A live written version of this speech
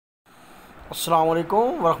अस्सलाम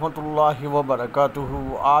वालेकुम वरहमतुल्लाहि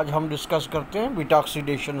वबरकातुहू। आज हम डिस्कस करते हैं बीटा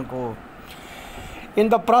ऑक्सीडेशन को। In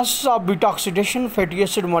the process of beta oxidation fatty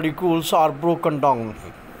acid molecules are broken down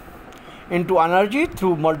into energy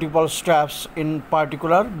through multiple steps. In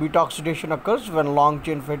particular, beta oxidation occurs when long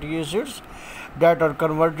chain fatty acids that are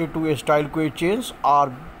converted to acetyl-CoA chains are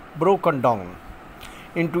broken down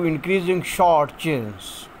into increasing short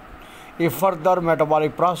chains. A further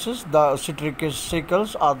metabolic process, the citric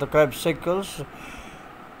cycles or the Krebs cycles,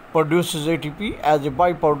 produces ATP as a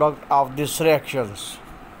byproduct of these reactions,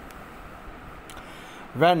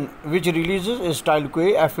 which releases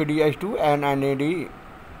acetyl-CoA, FADH2 and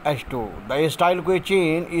NADH2. The acetyl-CoA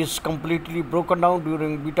chain is completely broken down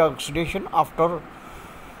during beta oxidation after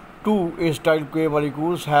two acetyl-CoA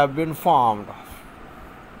molecules have been formed.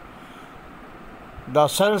 The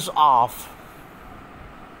cells of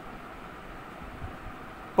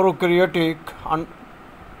prokaryotic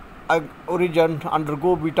origin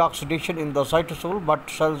undergo beta oxidation in the cytosol, but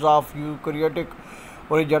cells of eukaryotic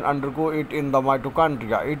origin undergo it in the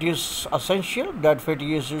mitochondria. It is essential that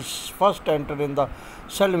fatty acids first enter in the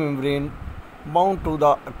cell membrane, bound to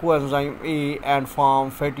the coenzyme A, and form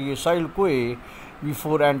fatty acyl-CoA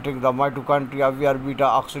before entering the mitochondria, where beta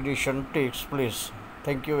oxidation takes place.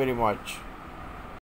 Thank you very much.